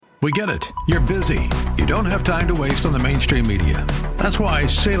We get it. You're busy. You don't have time to waste on the mainstream media. That's why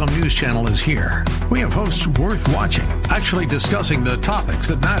Salem News Channel is here. We have hosts worth watching, actually discussing the topics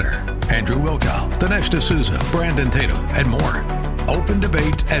that matter. Andrew Wilkow, Dinesh D'Souza, Brandon Tatum, and more. Open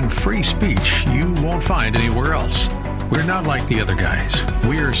debate and free speech you won't find anywhere else. We're not like the other guys.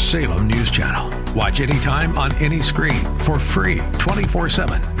 We're Salem News Channel. Watch anytime on any screen for free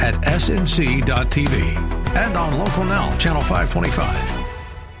 24/7 at snc.tv and on Local Now, Channel 525.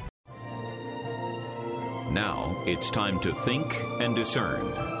 Now it's time to think and discern.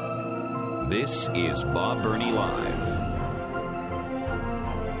 This is Bob Burney Live.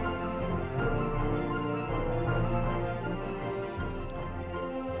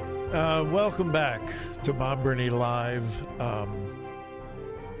 Welcome back to Bob Burney Live.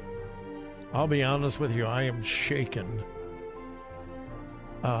 I'll be honest with you, I am shaken.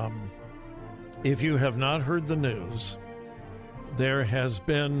 If you have not heard the news, there has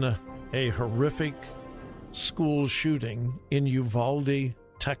been a horrific school shooting in Uvalde,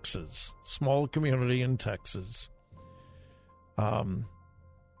 Texas, small community in Texas, at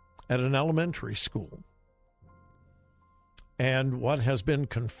an elementary school. And what has been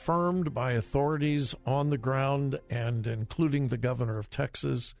confirmed by authorities on the ground, and including the governor of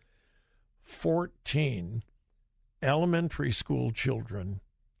Texas, 14 elementary school children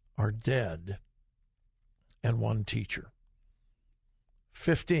are dead and one teacher.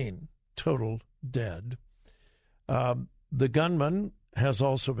 15 total dead. The gunman has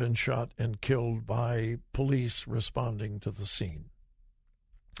also been shot and killed by police responding to the scene.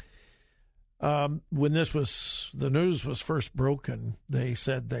 When the news was first broken, they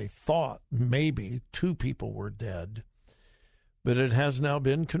said they thought maybe 2 people were dead, but it has now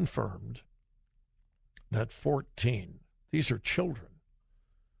been confirmed that 14, these are children,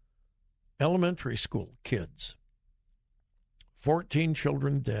 elementary school kids, 14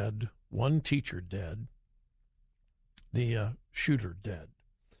 children dead, 1 teacher dead, the shooter dead.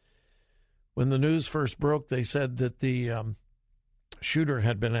 When the news first broke, they said that the shooter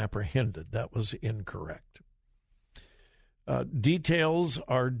had been apprehended. That was incorrect. Details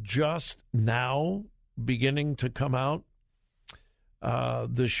are just now beginning to come out.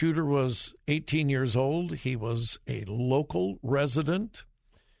 The shooter was 18 years old. He was a local resident,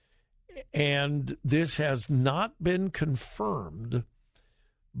 and this has not been confirmed,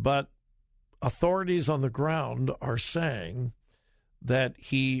 but authorities on the ground are saying that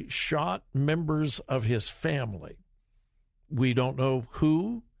he shot members of his family. We don't know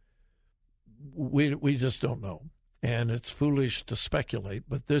who. We just don't know. And it's foolish to speculate,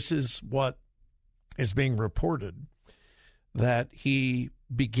 but this is what is being reported, that he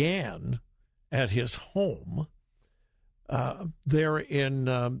began at his home there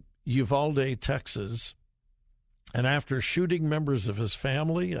in Uvalde, Texas, and after shooting members of his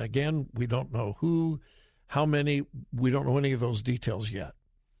family, again, we don't know who, how many, we don't know any of those details yet.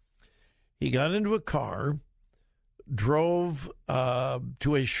 He got into a car, drove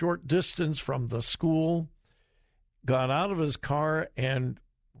to a short distance from the school, got out of his car and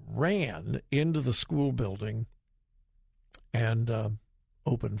ran into the school building and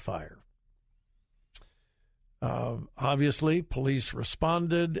opened fire. Obviously, police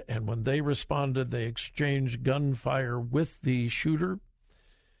responded, and when they responded, they exchanged gunfire with the shooter.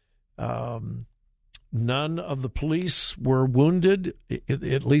 None of the police were wounded,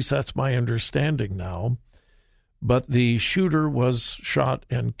 at least that's my understanding now, but the shooter was shot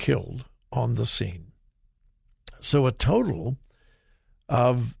and killed on the scene. So a total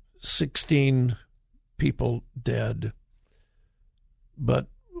of 16 people dead, but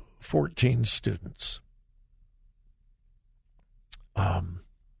 14 students.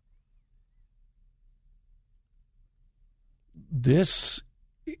 This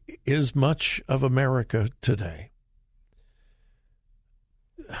is much of America today.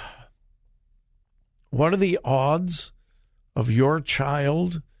 What are the odds of your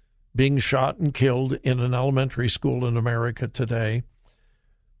child being shot and killed in an elementary school in America today?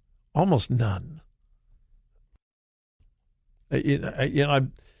 Almost none. I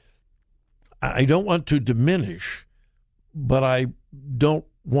don't want to diminish, but I don't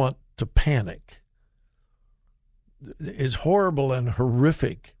want to panic. As horrible and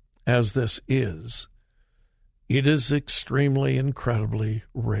horrific as this is, it is extremely, incredibly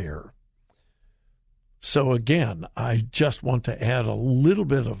rare. So again, I just want to add a little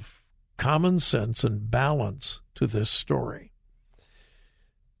bit of common sense and balance to this story.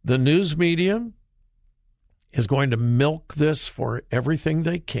 The news media is going to milk this for everything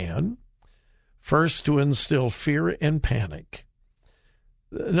they can, first to instill fear and panic,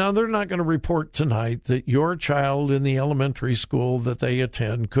 Now, they're not going to report tonight that your child in the elementary school that they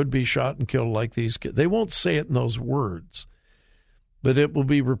attend could be shot and killed like these kids. They won't say it in those words, but it will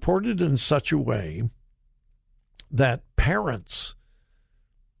be reported in such a way that parents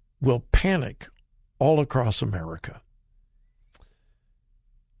will panic all across America.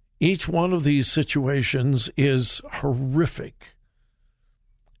 Each one of these situations is horrific.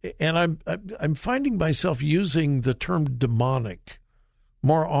 And I'm finding myself using the term demonic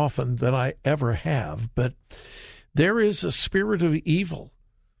more often than I ever have, but there is a spirit of evil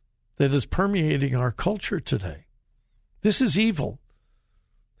that is permeating our culture today. This is evil.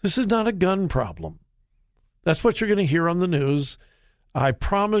 This is not a gun problem. That's what you're going to hear on the news. I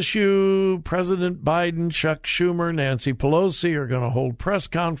promise you, President Biden, Chuck Schumer, Nancy Pelosi are going to hold press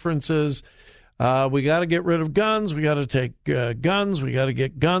conferences. We got to get rid of guns. We got to take guns. We got to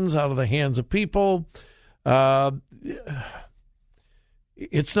get guns out of the hands of people.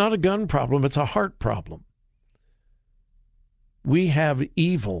 It's not a gun problem. It's a heart problem. We have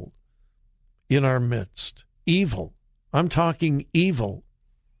evil in our midst. Evil. I'm talking evil.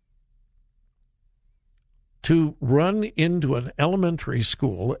 To run into an elementary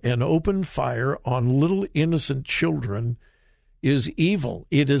school and open fire on little innocent children is evil.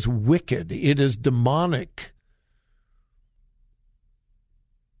 It is wicked. It is demonic.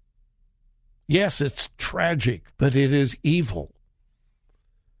 Yes, it's tragic, but it is evil.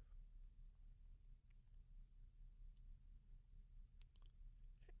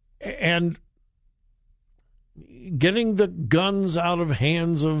 And getting the guns out of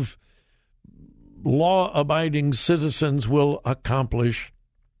hands of law-abiding citizens will accomplish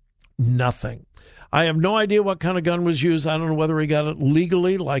nothing. I have no idea what kind of gun was used. I don't know whether he got it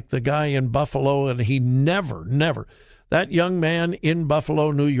legally, like the guy in Buffalo, and he never, that young man in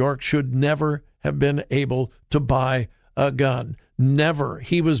Buffalo, New York, should never have been able to buy a gun. Never.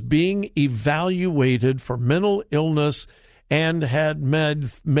 He was being evaluated for mental illness and had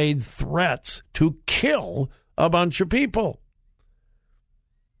made threats to kill a bunch of people.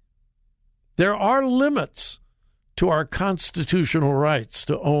 There are limits to our constitutional rights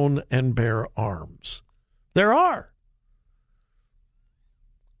to own and bear arms. There are.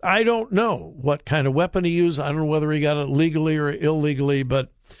 I don't know what kind of weapon he used. I don't know whether he got it legally or illegally,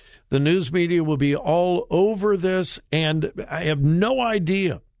 but the news media will be all over this, and I have no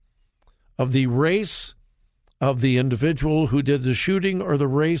idea of the race of the individual who did the shooting or the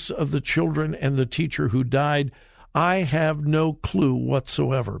race of the children and the teacher who died. I have no clue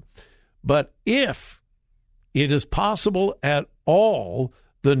whatsoever. But if it is possible at all,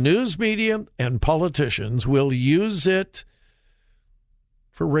 the news media and politicians will use it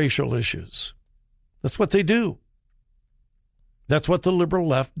for racial issues. That's what they do. That's what the liberal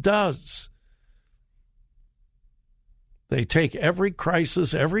left does. They take every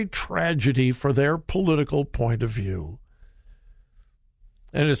crisis, every tragedy for their political point of view.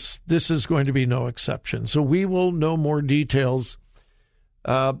 And this is going to be no exception. So we will know more details.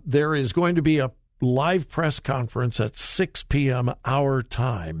 There is going to be a live press conference at 6 p.m. our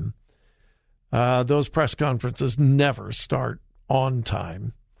time. Those press conferences never start on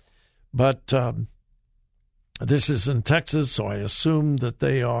time. But this is in Texas, so I assume that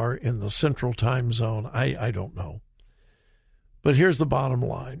they are in the central time zone. I don't know. But here's the bottom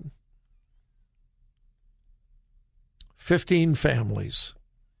line. 15 families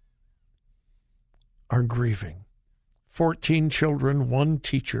are grieving. 14 children, 1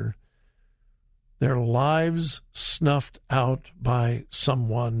 teacher. Their lives snuffed out by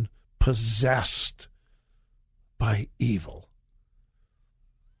someone possessed by evil.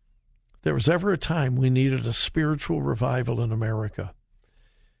 If there was ever a time we needed a spiritual revival in America,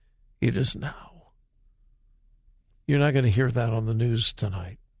 it is now. You're not going to hear that on the news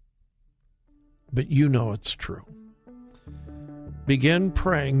tonight, but you know it's true. Begin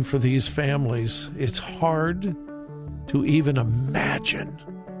praying for these families. It's hard to even imagine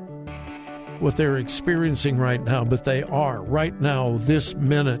what they're experiencing right now, but they are right now, this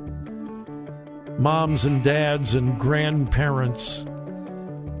minute. Moms and dads and grandparents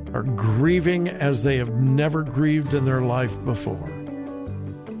are grieving as they have never grieved in their life before.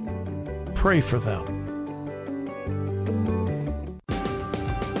 Pray for them.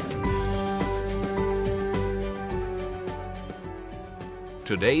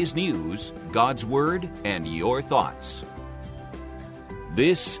 Today's news, God's Word, and your thoughts.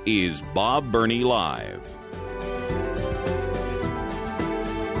 This is Bob Burney Live.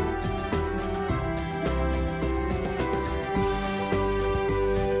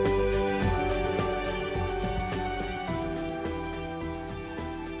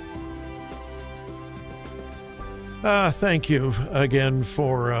 Thank you again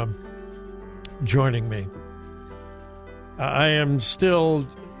for joining me. I'm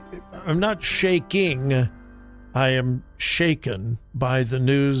not shaking. I am shaken by the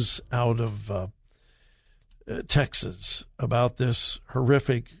news out of Texas about this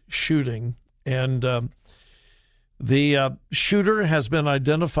horrific shooting. And the shooter has been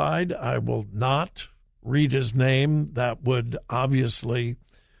identified. I will not read his name. That would obviously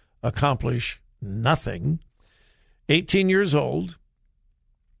accomplish nothing. 18 years old.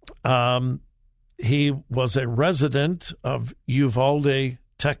 He was a resident of Uvalde,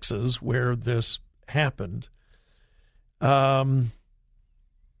 Texas, where this happened. I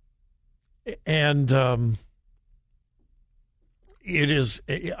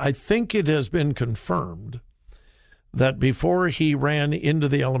think it has been confirmed that before he ran into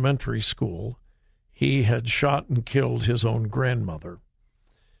the elementary school, he had shot and killed his own grandmother,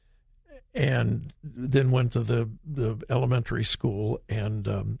 and then went to the elementary school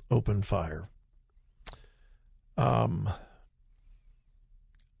and opened fire. I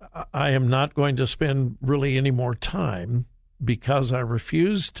am not going to spend really any more time because I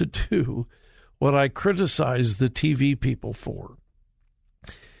refuse to do what I criticize the TV people for.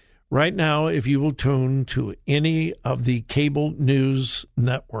 Right now, if you will tune to any of the cable news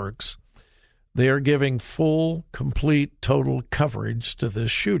networks, they are giving full, complete, total coverage to this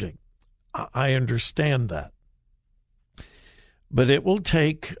shooting. I understand that. But it will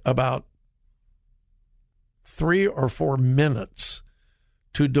take about 3 or 4 minutes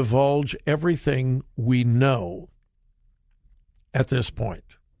to divulge everything we know at this point.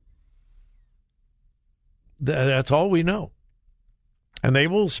 That's all we know. And they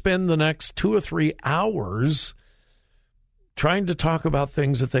will spend the next 2 or 3 hours trying to talk about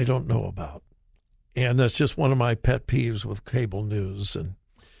things that they don't know about. And that's just one of my pet peeves with cable news, and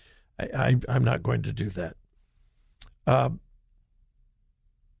I'm not going to do that.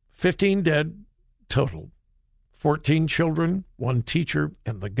 15 dead total. 14 children, 1 teacher,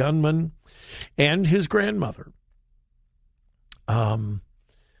 and the gunman, and his grandmother. I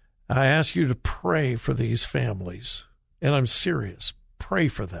ask you to pray for these families, and I'm serious. Pray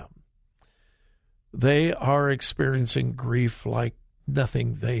for them. They are experiencing grief like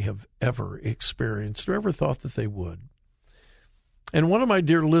nothing they have ever experienced or ever thought that they would. And one of my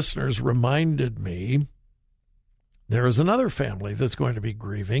dear listeners reminded me there is another family that's going to be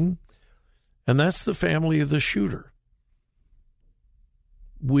grieving, and that's the family of the shooter.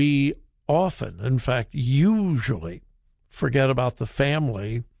 We often, in fact, usually forget about the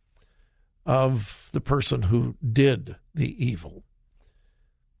family of the person who did the evil.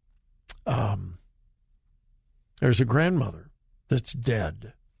 There's a grandmother that's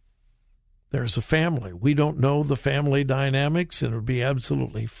dead. There's a family. We don't know the family dynamics, and it would be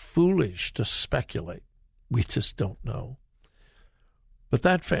absolutely foolish to speculate. We just don't know. But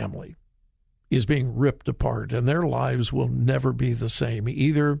that family is being ripped apart, and their lives will never be the same.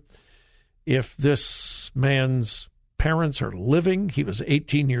 Either if this man's parents are living, he was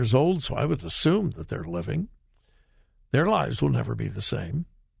 18 years old, so I would assume that they're living, their lives will never be the same.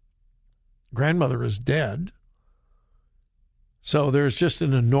 Grandmother is dead. So there's just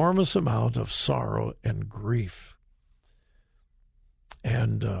an enormous amount of sorrow and grief.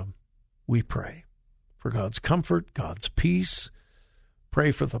 And we pray for God's comfort, God's peace.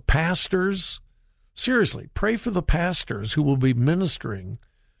 Pray for the pastors. Seriously, pray for the pastors who will be ministering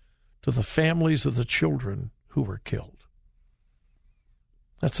to the families of the children who were killed.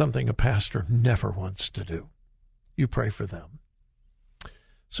 That's something a pastor never wants to do. You pray for them.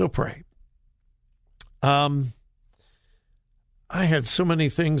 So pray. I had so many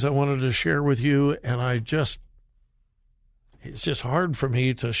things I wanted to share with you, and it's just hard for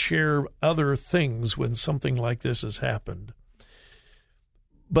me to share other things when something like this has happened.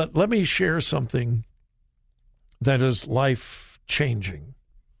 But let me share something that is life-changing.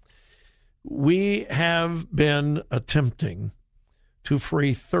 We have been attempting to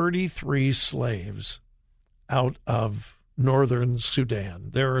free 33 slaves out of northern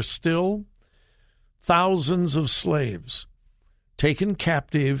Sudan. There are still thousands of slaves taken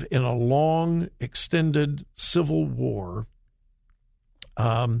captive in a long, extended civil war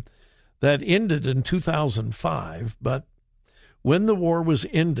that ended in 2005. But when the war was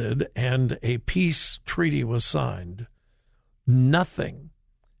ended and a peace treaty was signed, nothing,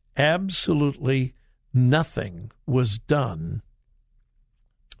 absolutely nothing was done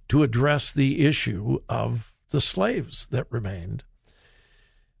to address the issue of the slaves that remained.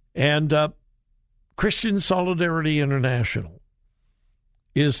 And Christian Solidarity International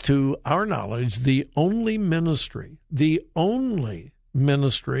is, to our knowledge, the only ministry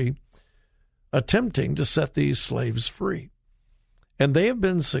attempting to set these slaves free. And they have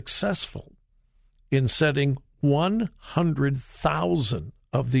been successful in setting 100,000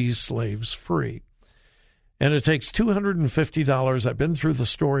 of these slaves free. And it takes $250. I've been through the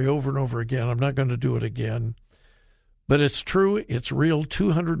story over and over again. I'm not going to do it again. But it's true, it's real.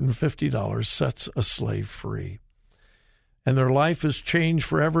 $250 sets a slave free. And their life is changed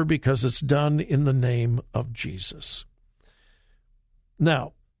forever because it's done in the name of Jesus.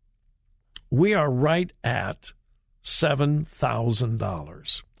 Now, we are right at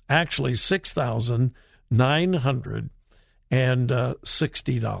 $7,000. Actually,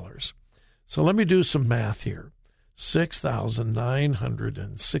 $6,960. So let me do some math here.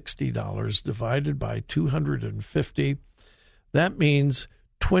 $6,960 divided by 250. That means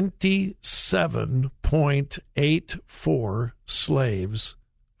 27.84 slaves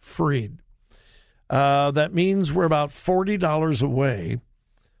freed. That means we're about $40 away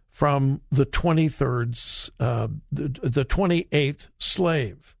from the 28th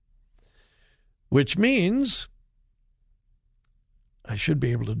slave, which means I should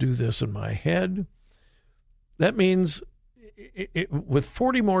be able to do this in my head. That means with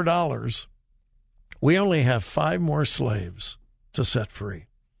 $40 more, we only have 5 more slaves to set free.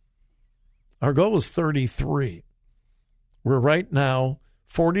 Our goal is 33. We're right now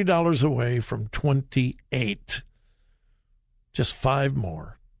 $40 away from 28. Just 5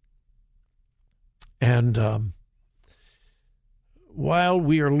 more. And while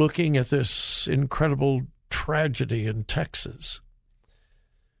we are looking at this incredible tragedy in Texas,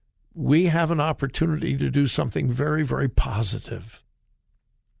 we have an opportunity to do something very, very positive.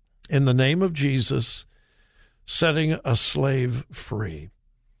 In the name of Jesus, setting a slave free.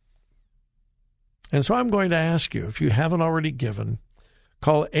 And so I'm going to ask you, if you haven't already given,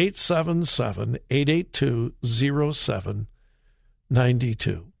 call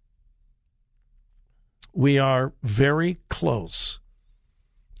 877-882-0792. We are very close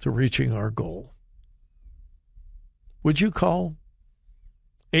to reaching our goal. Would you call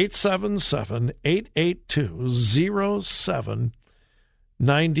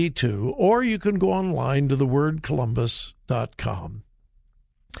 877-882-0792, or you can go online to thewordcolumbus.com.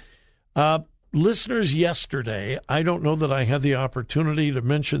 Listeners yesterday, I don't know that I had the opportunity to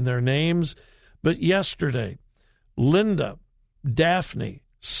mention their names, but yesterday, Linda, Daphne,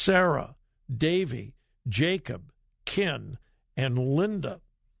 Sarah, Davy, Jacob, Ken, and Linda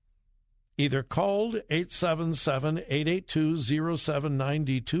either called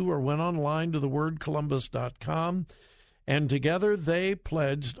 877-882-0792 or went online to thewordcolumbus.com, and together they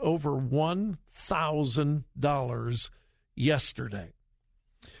pledged over $1,000 yesterday.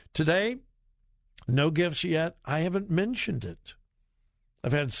 Today, no gifts yet. I haven't mentioned it.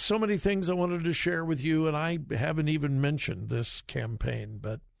 I've had so many things I wanted to share with you, and I haven't even mentioned this campaign,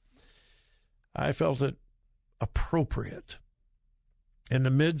 but I felt it appropriate in the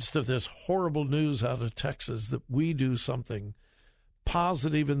midst of this horrible news out of Texas that we do something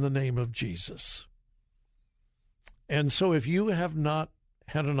positive in the name of Jesus. And so if you have not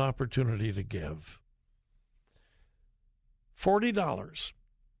had an opportunity to give, $40,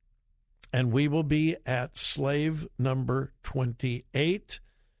 and we will be at slave number 28,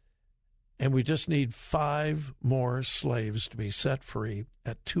 and we just need 5 more slaves to be set free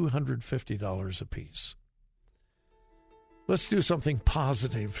at $250 apiece. Let's do something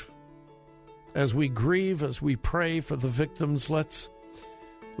positive. As we grieve, as we pray for the victims, let's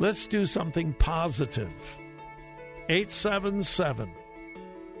do something positive.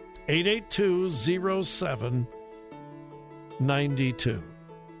 877-882-0792.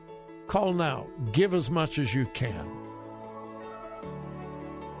 Call now. Give as much as you can.